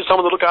gone, so we need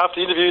someone to look after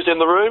the interviews in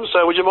the room,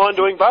 so would you mind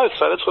doing both?"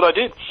 So that's what I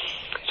did.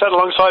 Sat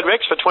alongside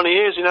Rex for 20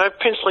 years,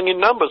 penciling in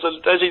numbers.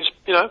 As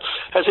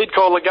he'd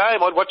call the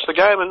game, I'd watch the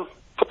game and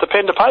put the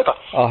pen to paper.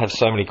 I have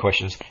so many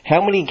questions.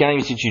 How many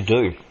games did you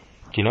do?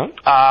 Do you know?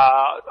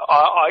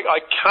 I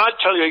can't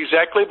tell you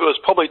exactly, but it was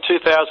probably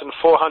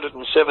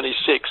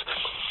 2,476.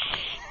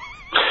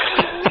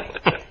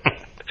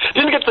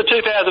 Didn't get to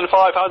 2,500,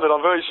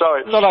 I'm very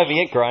sorry. Not over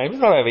yet, Graham.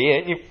 Not over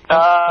yet.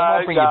 I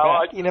might bring you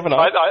back. You never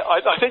know.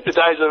 I think the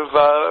days of,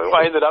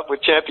 I ended up with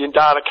champion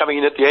data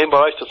coming in at the end,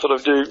 but I used to sort of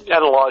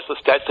analyse the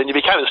stats, and you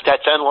became a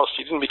stats analyst.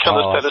 You didn't become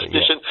a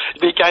statistician.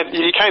 Yeah.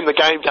 You became the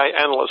game day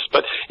analyst.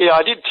 But yeah,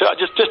 I did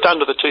just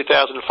under the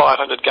 2,500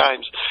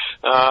 games,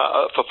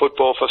 for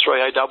football for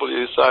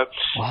 3AW. So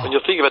when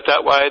you think of it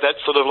that way,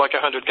 that's sort of like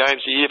 100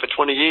 games a year for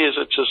 20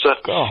 years. It's just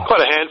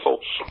quite a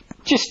handful.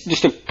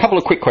 Just a couple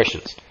of quick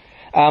questions.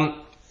 I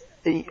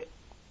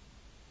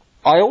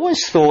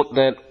always thought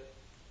that,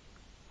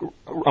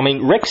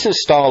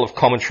 Rex's style of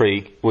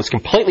commentary was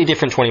completely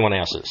different to anyone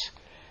else's.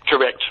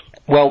 Correct.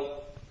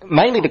 Well,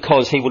 mainly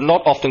because he would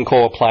not often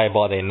call a player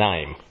by their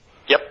name.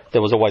 Yep.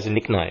 There was always a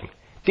nickname.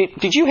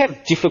 Did you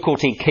have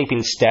difficulty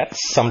keeping stats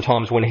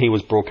sometimes when he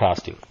was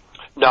broadcasting?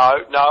 No.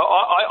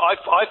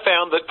 I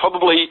found that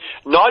probably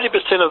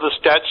 90% of the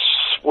stats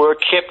were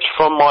kept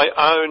from my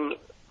own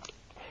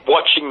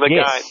watching the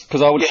game. Yes,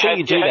 because I would see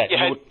you do that. You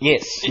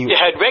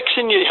had Rex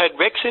in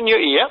your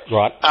ear,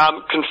 right?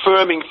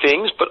 Confirming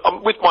things, but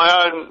with my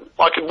own,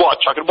 I could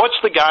watch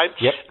the game,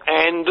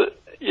 and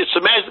it's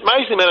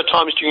amazing amount of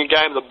times during a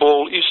game the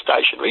ball is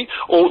stationary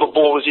or the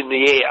ball is in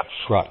the air.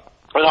 Right.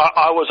 And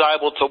I was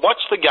able to watch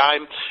the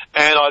game,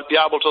 and I'd be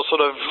able to sort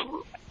of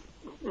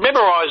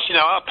memorise,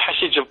 a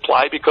passage of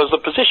play, because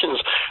the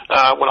positions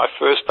when I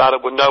first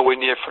started were nowhere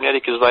near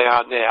frenetic as they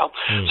are now.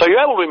 So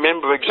you're able to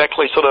remember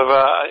exactly sort of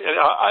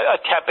a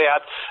tap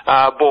out,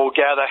 ball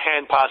gather,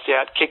 hand pass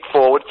out, kick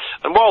forward,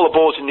 and while the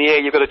ball's in the air,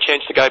 you've got a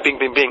chance to go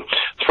bing, bing, bing.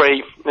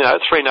 Three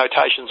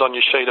notations on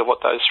your sheet of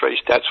what those three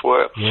stats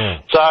were. Yeah.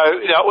 So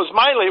it was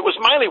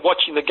mainly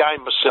watching the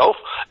game myself,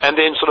 and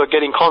then sort of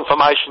getting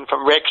confirmation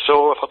from Rex,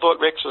 or if I thought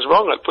Rex was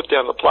wrong, I'd put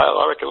down the player.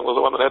 I reckon it was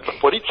the one that had the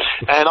footy,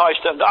 and I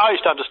used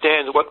to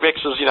understand what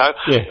Rex's, what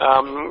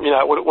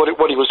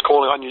he was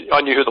calling. I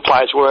knew who the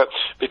players were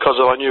because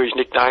I knew his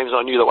nicknames, and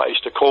I knew the way he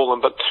used to call them.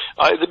 But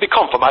there'd be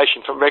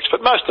confirmation from Rex, but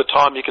most of the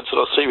time you could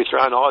sort of see with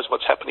your own eyes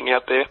what's happening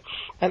out there.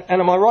 And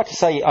am I right to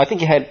say, I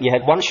think you had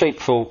one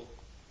sheet for...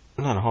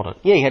 No, hold on.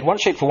 Yeah, you had one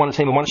sheet for one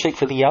team and one sheet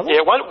for the other?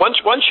 Yeah, one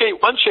sheet,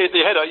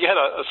 you had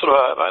a sort of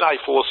an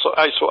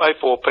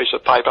A4 piece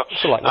of paper.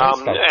 Like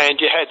and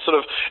you had sort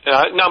of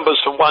numbers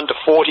from 1 to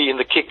 40 in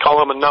the kick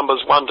column and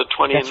numbers 1 to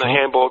 20 in the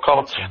handball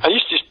column. And you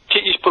just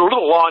put a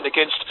little line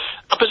against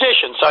a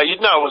possession. So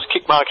you'd know it was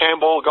kick, mark,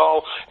 handball,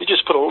 goal. You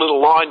just put a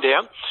little line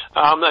down,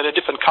 and a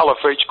different colour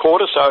for each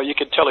quarter, so you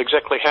could tell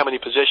exactly how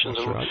many possessions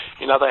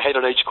they had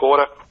in each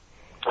quarter.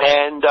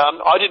 And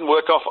I didn't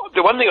work off.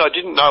 The one thing I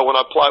didn't know when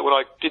I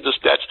did the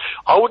stats,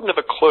 I wouldn't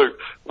have a clue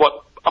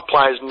what a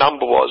player's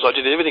number was. I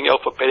did everything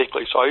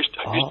alphabetically, so I used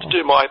to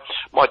do my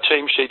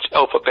team sheets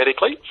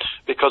alphabetically,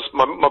 because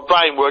my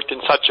brain worked in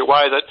such a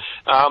way that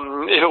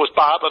if it was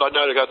Bartlett, I'd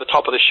know to go to the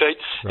top of the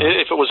sheet.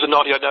 Right. If it was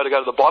Zanotti, I'd know to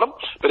go to the bottom.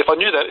 But if I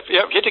knew that, if you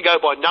had to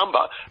go by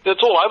number, then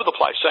it's all over the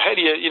place. So how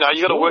do you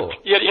got to work?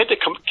 You had to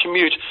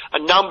commute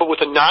a number with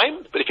a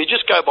name, but if you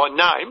just go by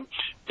name,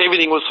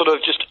 everything was sort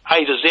of just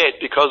A to Z,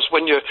 because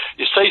when you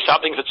see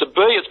something, if it's a B,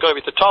 it's got to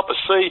be at the top, a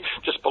C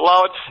just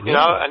below it,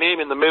 an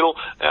M in the middle,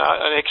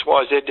 an X,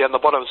 Y, Z down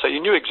the bottom. So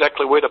you knew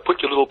exactly where to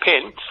put your little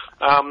pen,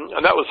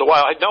 and that was the way.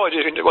 I had no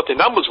idea what their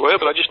numbers were,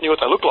 but I just knew what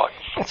they looked like.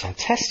 That's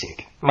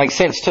fantastic. Makes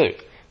sense too.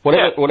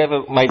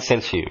 Whatever made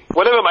sense to you.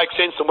 Whatever makes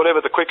sense, and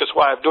whatever the quickest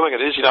way of doing it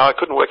is. I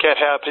couldn't work out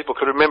how people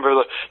could remember.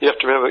 You have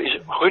to remember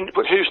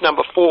who's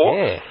number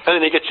 4, and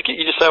then you just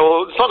say,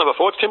 well, it's not number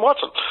 4, it's Tim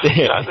Watson.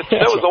 Yeah.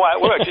 That was the way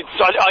it worked.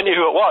 I knew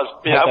who it was.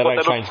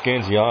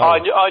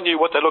 I knew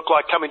what they looked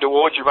like coming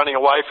towards you, running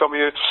away from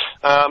you,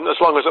 as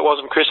long as it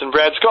wasn't Chris and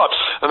Brad Scott.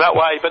 And that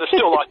way, but it's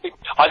still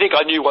I think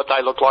I knew what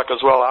they looked like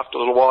as well. After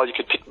a little while, you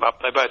could pick them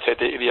up. They both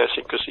had their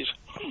idiosyncrasies.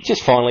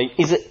 Just finally,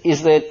 is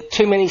there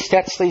too many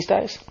stats these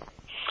days?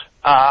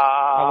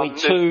 Have we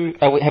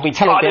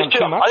tunneled down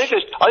too much? I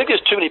think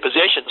there's too many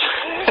possessions.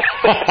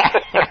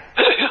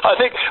 I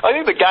think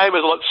the game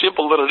is a lot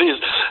simpler than it is.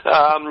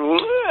 And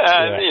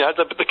you know,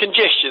 the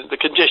congestion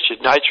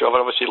nature of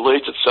it obviously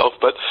leads itself.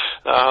 But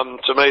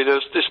to me,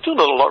 there's still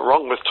not a lot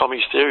wrong with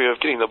Tommy's theory of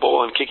getting the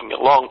ball and kicking it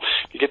long.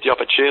 You get the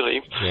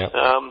opportunity,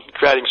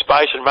 creating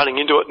space and running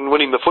into it and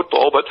winning the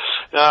football. But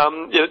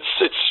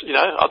it's you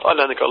know, I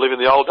don't think I live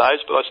in the old days,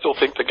 but I still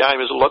think the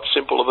game is a lot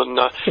simpler than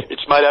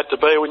it's made out to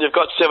be. When you've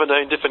got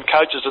 17 different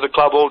coaches at the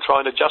club all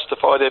trying to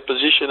justify their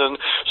position and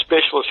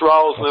specialist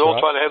roles, and they're all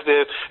trying to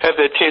have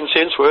their 10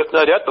 cents worth,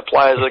 no doubt the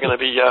players are going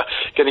to be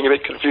getting a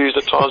bit confused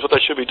at times what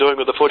they should be doing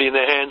with the footy in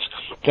their hands.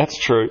 That's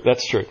true.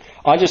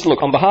 I just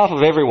look, on behalf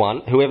of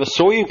everyone, whoever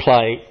saw you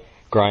play,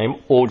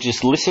 Graham, or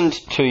just listened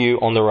to you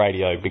on the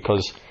radio,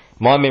 because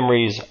my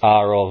memories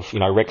are of, you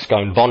know, Rex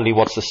going, Bondi,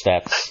 what's the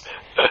stats?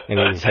 And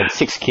he's had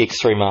 6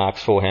 kicks, 3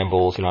 marks, 4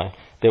 handballs, you know.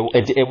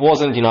 It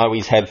wasn't, you know,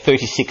 he's had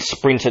 36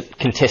 sprinted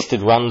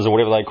contested runs or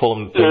whatever they call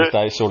them these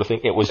days sort of thing.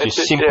 It was just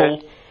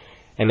simple.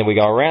 And then we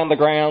go around the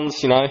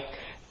grounds, you know.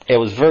 It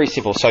was very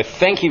simple. So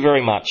thank you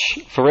very much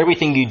for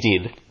everything you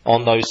did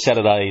on those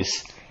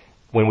Saturdays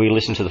when we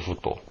listened to the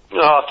football.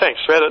 Oh, thanks,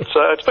 Fred.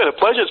 It's been a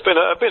pleasure. It's been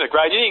a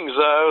great innings.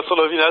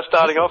 Sort of, you know,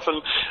 starting off and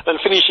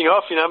finishing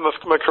off. You know,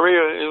 my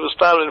career it was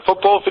started in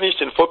football, finished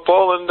in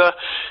football, and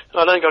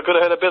I think I could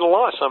have had a better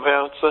life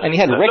somehow. And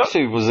you had Rex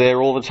who was there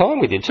all the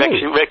time with you too.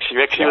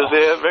 Rexy was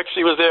there.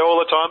 Rexy was there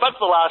all the time. But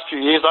for the last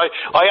few years, I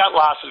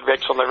outlasted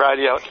Rex on the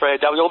radio at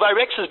 3AW. Although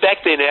Rex is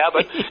back there now,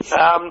 but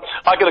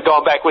I could have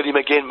gone back with him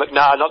again. But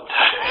no, not.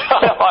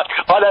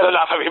 I'd had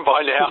enough of him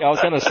by now. I was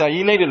going to say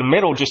you needed a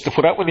medal just to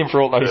put up with him for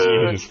all those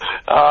years.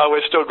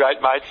 We're still great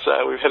mates.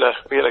 We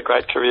had a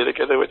great career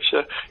together, which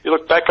you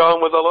look back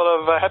on with a lot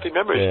of happy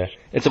memories.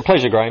 Yeah, it's a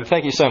pleasure, Graham.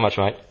 Thank you so much,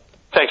 mate.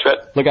 Thanks,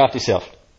 Matt. Look after yourself.